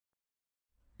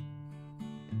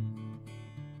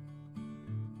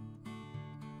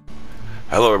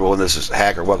Hello everyone, this is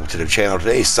Hacker. Welcome to the channel.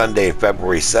 Today is Sunday,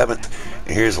 February 7th,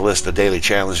 and here's a list of daily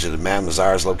challenges at Mount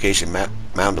Nazar's location. Mount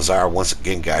Nazar, once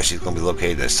again, guys, she's going to be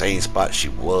located in the same spot she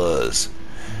was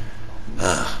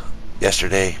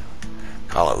yesterday.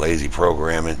 Call it lazy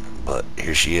programming, but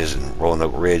here she is in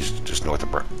Roanoke Ridge, just north of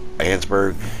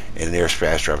Ansburg, and the nearest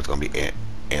fast drive is going to be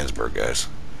Ansburg, guys.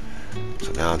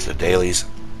 So now into the dailies.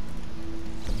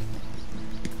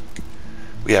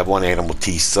 We have one animal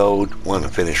T sold, one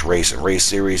finished race and race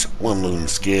series, one loon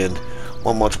skinned,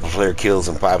 one multiple player kills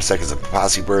in 5 seconds of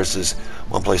Posse Versus,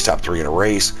 one place top 3 in a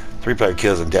race, 3 player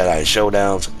kills in Deadeye and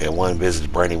Showdowns, and one visits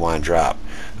Brandywine drop.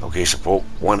 Okay, so for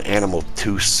one animal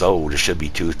 2 sold, it should be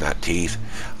tooth, not teeth.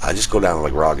 Just go down to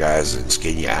like raw guys and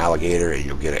skin your alligator, and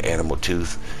you'll get an animal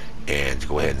tooth, and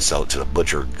go ahead and sell it to the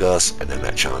butcher Gus, and then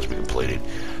that challenge will be completed.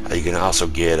 You can also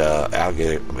get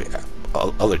alligator,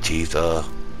 other teeth.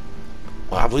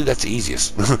 Well, I believe that's the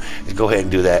easiest. Go ahead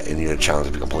and do that, and your challenge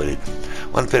will be completed.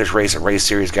 One finished race and race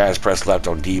series, guys. Press left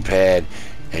on D-pad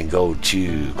and go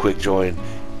to quick join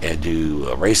and do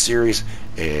a race series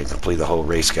and complete the whole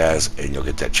race, guys, and you'll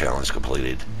get that challenge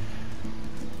completed.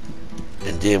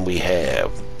 And then we have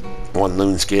one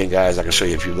loon skin, guys. I can show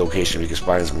you a few locations you can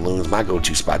find some loons. My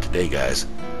go-to spot today, guys,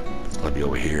 it's going to be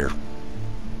over here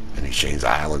in these Chains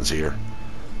Islands here.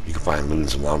 You can find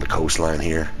loons along the coastline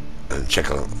here. And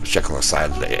check on the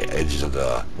side of the edges of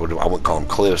the, I wouldn't call them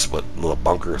cliffs, but little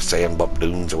bunker, sand bump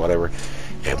dunes or whatever,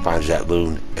 and find that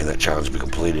loon, and that challenge will be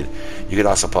completed. You can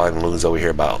also find loons over here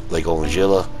about Lake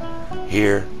Olangilla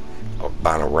here,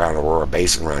 about around Aurora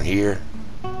Basin around here.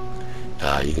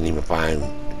 You can even find,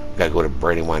 you gotta go to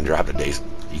Brandywine drop today.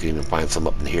 You can even find some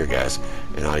up in here, guys,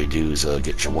 and all you do is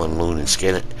get your one loon and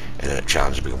skin it, and then that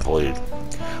challenge will be completed.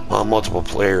 Well, multiple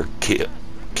player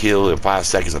kill in 5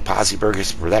 seconds of Posse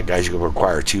Versus. For that, guys, you're going to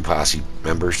require 2 Posse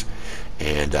members,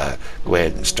 and go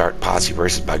ahead and start Posse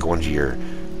Versus by going to your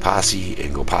Posse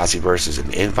and go Posse Versus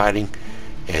and infighting,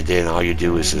 and then all you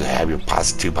do is have your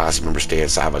 2 Posse members stand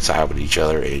side by side with each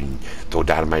other and throw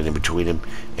dynamite in between them,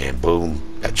 and boom,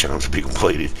 that challenge will be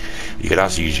completed. You can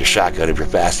also use your shotgun if you're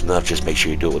fast enough. Just make sure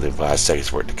you do it within 5 seconds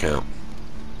for it to count.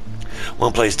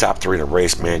 One plays top 3 in a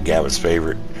race, man, Gavin's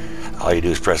favorite. All you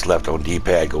do is press left on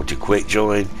D-pad, go to quick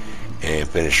join, and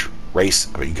finish race.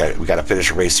 I mean, we got to finish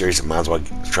a race series, and might as well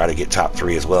try to get top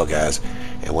 3 as well, guys.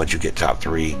 And once you get top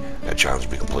 3, that challenge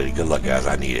will be completed. Good luck, guys.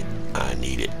 I need it. I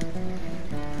need it.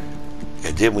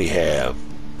 And then we have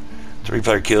 3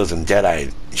 player kills and Deadeye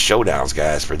Showdowns,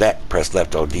 guys. For that, press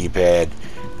left on D-pad,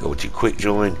 go to quick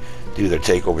join, do their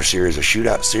takeover series or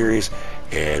shootout series,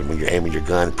 and when you're aiming your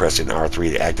gun, press in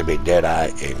R3 to activate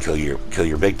Deadeye and kill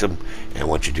your victim. And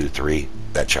once you do 3,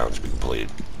 that challenge will be completed.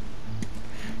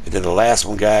 And then the last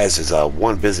one, guys, is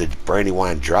one visit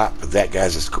Brandywine drop. For that,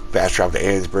 guys, is fast drive to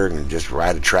Ansburg and just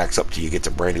ride the tracks up till you get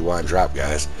to Brandywine drop,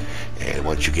 guys. And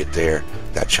once you get there,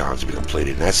 that challenge will be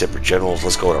completed. And that's it for generals.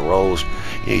 Let's go to roles.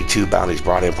 You need 2 bounties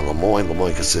brought in from Lemoyne.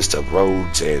 Lemoyne consists of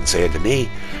Rhodes and Saint Denis.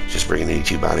 Just bringing in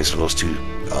 2 bounties from those 2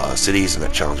 cities, and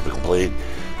that challenge will be completed.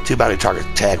 2 bounty targets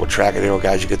tag with tracking arrow,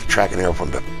 guys. You get the tracking arrow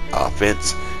from the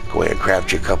fence. Go ahead and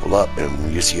craft your couple up, and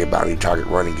when you see your bounty target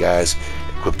running, guys,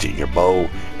 equip it in your bow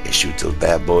and shoot those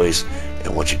bad boys.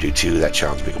 And once you do 2, that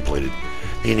challenge will be completed.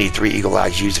 You need 3 eagle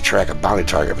eyes used to track a bounty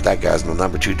target. But that, guys, the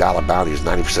number $2 bounty is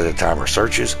 90% of the time are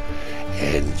searches,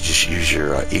 and just use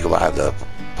your eagle eye to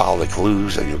follow the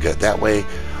clues, and you'll get it that way.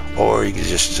 Or you can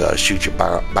just shoot your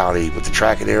bounty with the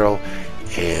tracking arrow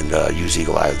and use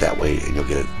eagle eyes that way, and you'll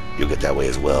get that way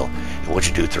as well. And once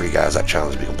you do 3, guys, that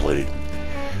challenge will be completed.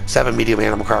 7 medium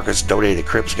animal carcasses donated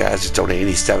to Crips, guys. Just donate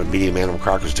any 7 medium animal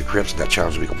carcasses to Crips, and that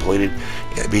challenge will be completed.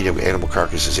 And medium animal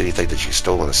carcass is anything that you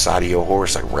stole on the side of your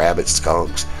horse, like rabbits,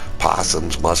 skunks,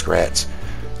 possums, muskrats.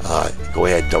 Go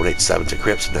ahead and donate 7 to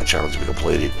Crips, and that challenge will be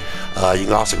completed. You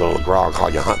can also go to LeGras and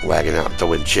call your hunting wagon out and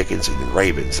throw in chickens and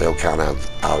ravens. They'll count out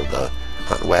of the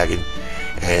hunting wagon.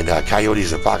 And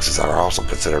coyotes and foxes are also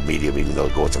considered medium, even though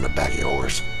it goes on the back of your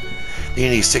horse. You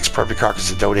need 6 perfect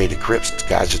carcasses to donate to Crips.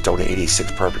 Guys, just donate any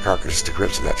 6 perfect carcasses to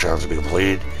Crips, and that challenge will be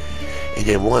completed. And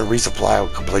then 1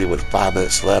 resupply completed with 5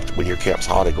 minutes left. When your camp's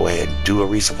halted, go ahead and do a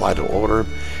resupply to order.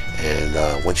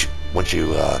 And once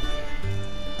you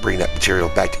bring that material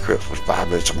back to Crips with 5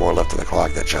 minutes or more left on the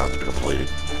clock, that challenge will be completed.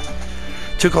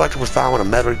 2 collectibles found with a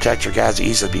metal detector, guys.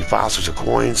 Either be fossils or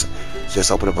coins.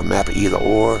 Just open up a map of either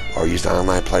or use the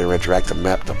online player interactive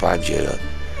map to find you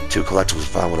 2 collectibles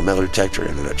found with a metal detector,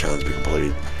 and then that challenge will be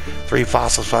completed. 3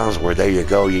 fossils found, where there you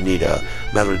go. You need a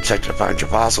metal detector to find your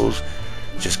fossils.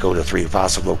 Just go to 3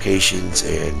 fossil locations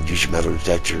and use your metal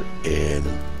detector, and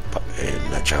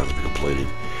that challenge will be completed.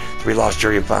 3 lost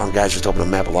jewelry found, guys. Just open a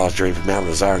map of lost jewelry from Mount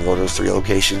Nazar and go to those 3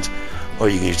 locations. or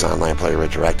you can use the online player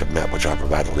interactive map, which I'll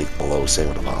provide a link below. Same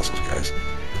with the fossils, guys.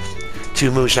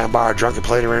 2 Moonshine Bar drunken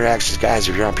player interactions, guys.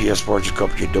 If you're on PS4, just go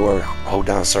up to your door, hold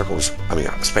down circles.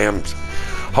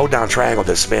 Hold down triangle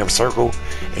to spam circle,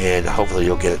 and hopefully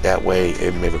you'll get it that way.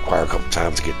 It may require a couple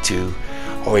times to get 2.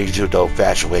 Or you can do it the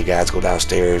old-fashioned way, guys. Go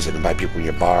downstairs and invite people in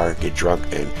your bar, get drunk,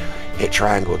 and hit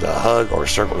triangle to hug or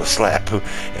circle to slap.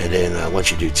 And then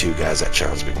once you do 2, guys, that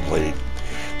challenge will be completed.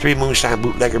 3 Moonshine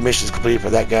Bootlegger missions completed for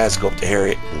that, guys. Go up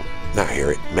to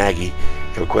Maggie,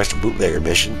 and request a bootlegger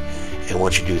mission. And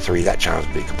once you do 3, that challenge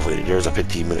will be completed. There's a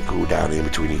 15-minute cooldown in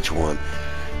between each one.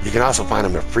 You can also find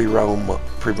them in free roam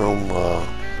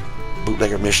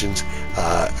bootlegger missions.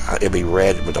 It'll be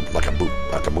red with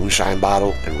like a moonshine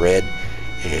bottle in red.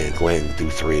 And go ahead and do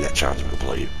 3. That challenge will be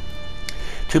completed.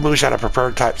 2 Moonshine are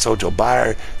preferred type sold to a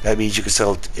buyer. That means you can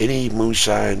sell any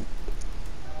moonshine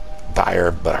buyer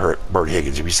but Bert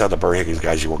Higgins. If you sell to Bert Higgins,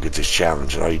 guys, you won't get this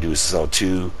challenge. And all you do is sell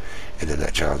 2, and then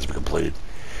that challenge will be completed.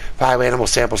 5 animal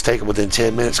samples taken within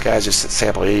 10 minutes, guys. Just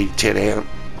sample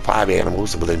 5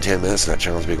 animals within 10 minutes, and that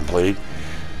challenge will be completed.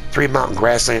 3 mountain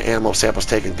grassland animal samples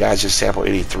taken, guys. Just sample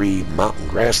 83 mountain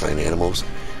grassland animals,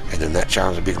 and then that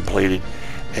challenge will be completed.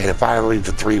 And then finally,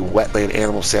 the 3 wetland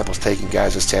animal samples taken,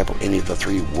 guys. Just sample any of the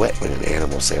 3 wetland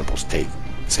animal samples, and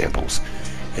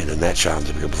then that challenge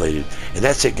will be completed. And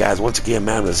that's it, guys. Once again,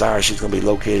 Madam Nazar, she's going to be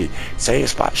located same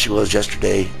spot she was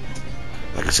yesterday.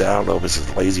 Like I said, I don't know if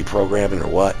it's lazy programming or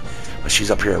what, but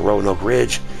she's up here at Roanoke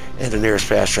Ridge, and the nearest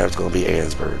fast trap is going to be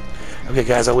Annsburg. Okay,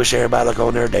 guys, I wish everybody luck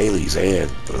on their dailies,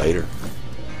 and later.